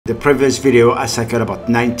The previous video I cycled about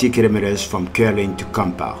 90 kilometers from Kerlin to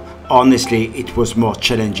Kampar. Honestly, it was more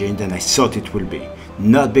challenging than I thought it would be.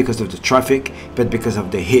 Not because of the traffic, but because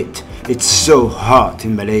of the heat. It's so hot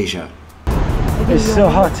in Malaysia. It's so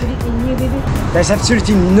hot. There's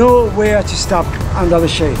absolutely nowhere to stop under the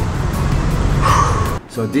shade.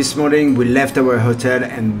 So this morning we left our hotel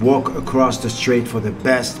and walked across the street for the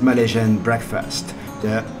best Malaysian breakfast,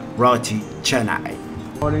 the roti canai.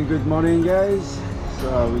 Good morning guys.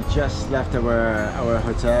 So we just left our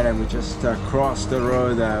hotel and we just crossed the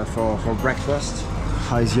road for breakfast.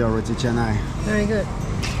 How is your roti canai? Very good.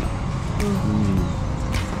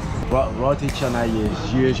 Roti canai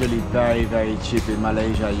is usually very cheap in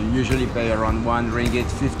Malaysia. You usually pay around 1 ringgit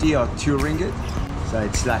 50 or 2 ringgit. So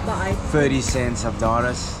it's like 30 cents of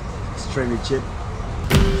dollars. Extremely cheap.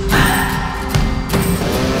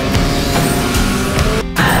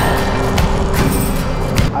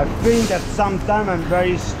 I think that sometimes I'm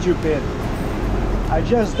very stupid. I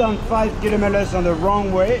just done 5 kilometers on the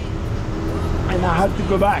wrong way and I had to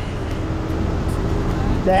go back.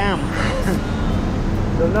 Damn.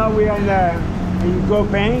 So now we are in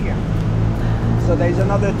Penang. So there's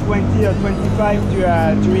another 20 or 25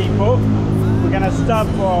 to Ipoh. We're gonna stop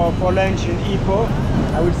for lunch in Ipoh.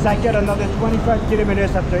 I will cycle another 25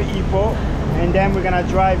 kilometers after Ipoh and then we're gonna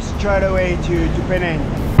drive straight away to Penang.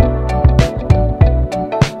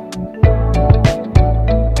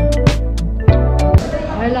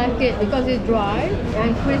 I like it because it's dry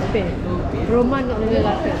and crispy. Roman not really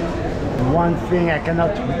like it. One thing I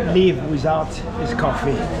cannot live without is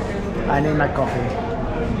coffee. I need my coffee.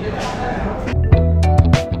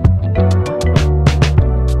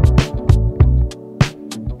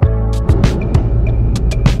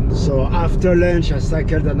 So after lunch I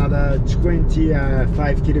cycled another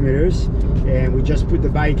 25 kilometers and we just put the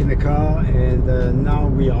bike in the car and now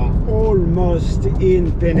we are almost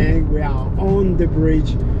in Penang. We are on the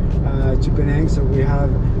bridge to Penang, so we have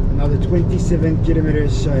another 27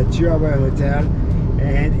 kilometers to our hotel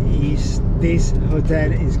and this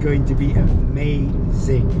hotel is going to be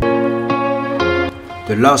amazing.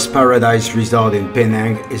 The Lost Paradise Resort in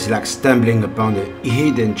Penang is like stumbling upon a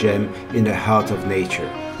hidden gem in the heart of nature.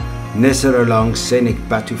 Nestled along scenic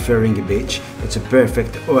Batu Ferringhi beach, it's a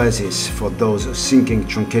perfect oasis for those seeking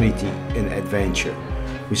tranquility and adventure.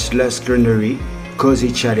 With lush greenery,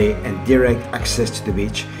 cozy chalet and direct access to the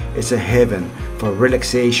beach, it's a heaven for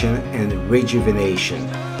relaxation and rejuvenation.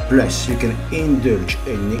 Plus, you can indulge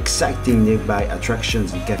in exciting nearby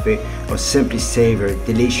attractions and cafes or simply savor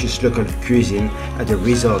delicious local cuisine at the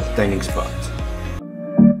resort dining spot.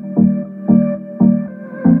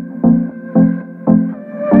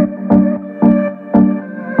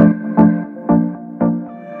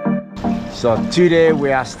 So today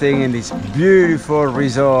we are staying in this beautiful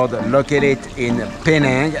resort located in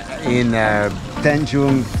Penang in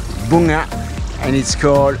Tanjung Bunga and it's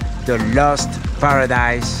called the Lost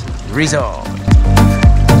Paradise Resort.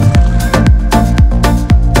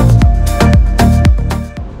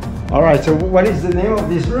 Alright, so what is the name of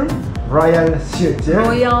this room? Royal Suite, yeah?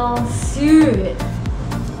 Royal Suite.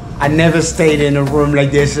 I never stayed in a room like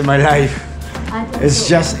this in my life. It's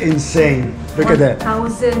just insane. Look at that.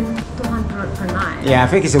 1,200 per night. Yeah, I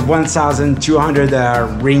think it's a 1,200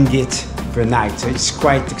 ringgit per night, so it's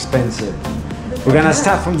quite expensive. We're gonna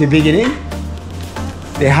start from the beginning.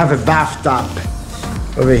 They have a bathtub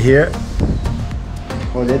over here.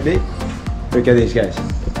 Hold it big. Look at these guys.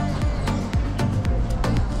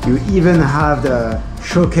 You even have the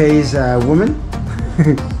showcase woman.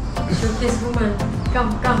 Showcase woman. Come.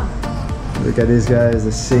 Look at these guys,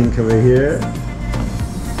 the sink over here.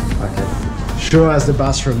 Okay. Show us the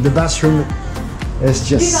bathroom. The bathroom is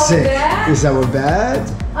just sick. This is our bed.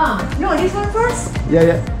 No, this one first.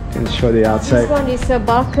 Yeah. Can show the outside. This one is a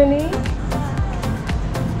balcony.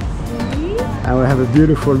 And we have a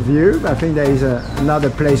beautiful view. I think there is another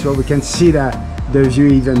place where we can see the view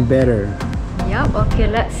even better. Yep, okay,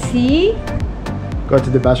 let's see. Go to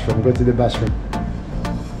the bathroom, go to the bathroom.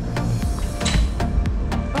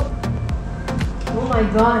 Oh my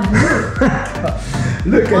god, look.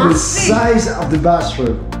 Look at the size of the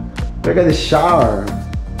bathroom. Look at the shower.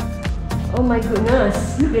 Oh my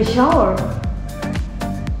goodness, look at the shower.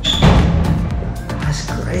 That's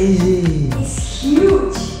crazy. It's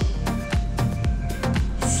huge.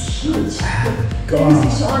 It's huge. God. Let me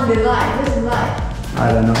switch on the light. Where's the light?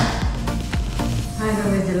 I don't know. I don't know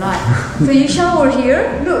where's the light. So you shower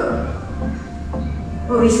here, look.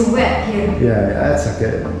 Oh, it's wet here. Yeah, that's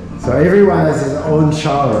okay. So everyone has his own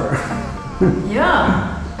shower.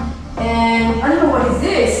 Yeah. And I don't know what is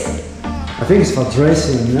this. I think it's for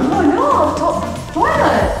dressing, no? Oh no,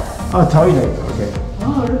 toilet. Oh, toilet, okay.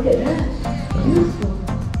 Oh, look at that. Beautiful.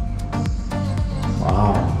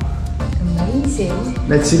 Wow. Amazing.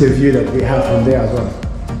 Let's see the view that we have from there as well.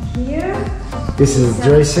 Here. This is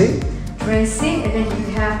dressing. Dressing, and then you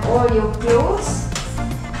have all your clothes.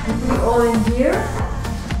 You put it all in here.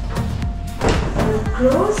 Your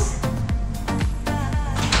clothes.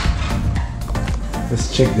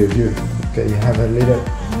 Let's check the view. Okay, you have a little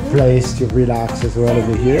place to relax as well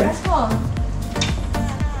over here. As well.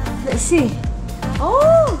 Let's see.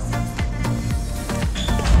 Oh!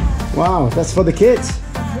 Wow, that's for the kids.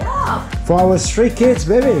 Yeah. For our 3 kids,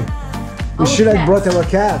 baby. We should have brought our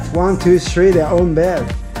cat. 1, 2, 3, their own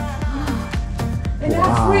bed. And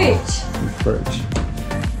a fridge. Fridge.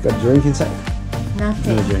 Got drink inside?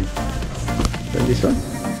 Nothing. No drink. Then this one?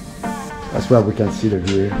 That's where we can see the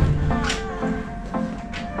view.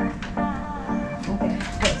 Okay,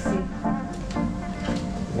 let's see.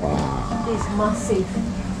 Wow. It's massive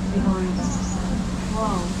behind.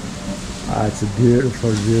 Wow. It's a beautiful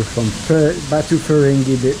view from Batu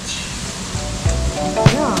Ferringhi Beach.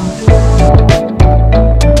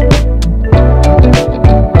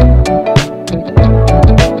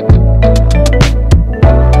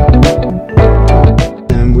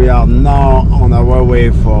 And we are now on our way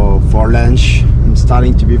for lunch. I'm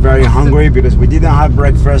starting to be very hungry because we didn't have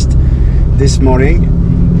breakfast this morning.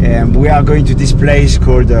 And we are going to this place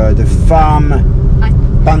called the Farm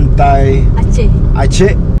Pantai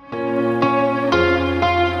Aceh.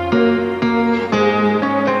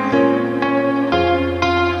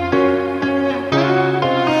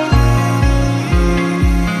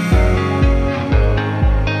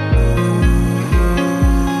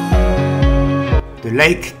 The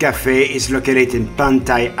Lake Cafe is located in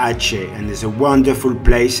Pantai Aceh and is a wonderful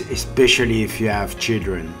place, especially if you have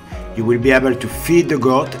children. You will be able to feed the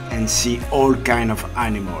goat and see all kinds of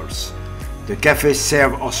animals. The cafe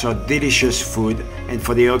serves also delicious food, and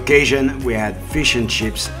for the occasion we had fish and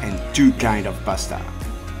chips and 2 kinds of pasta.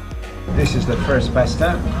 This is the first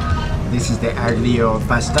pasta. This is the aglio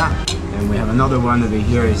pasta, and we have another one over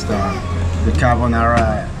here. Is the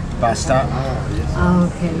carbonara pasta.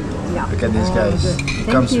 Okay, yeah. Look at these guys. It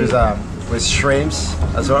comes with shrimps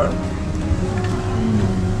as well.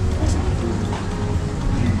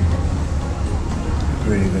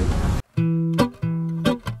 Really good.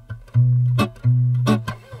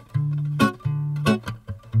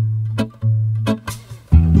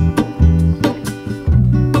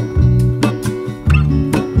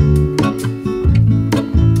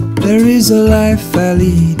 There is a life I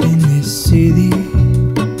lead in this city.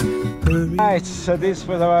 Right, so this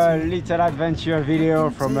was our little adventure video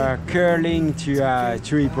from Curling to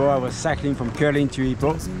Ipoh. I was cycling from Curling to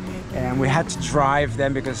Ipoh, and we had to drive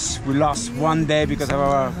them because we lost 1 day because of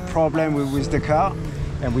our problem with the car,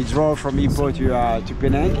 and we drove from Ipoh to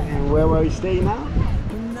Penang. And where were we staying now?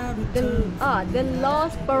 The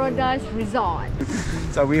Lost Paradise Resort.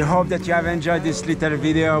 So we hope that you have enjoyed this little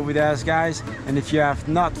video with us, guys, and if you have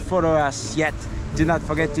not followed us yet, do not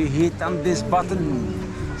forget to hit on this button.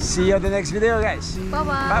 See you in the next video, guys. Bye-bye.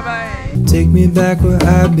 Bye-bye. Take me back where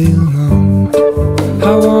I belong.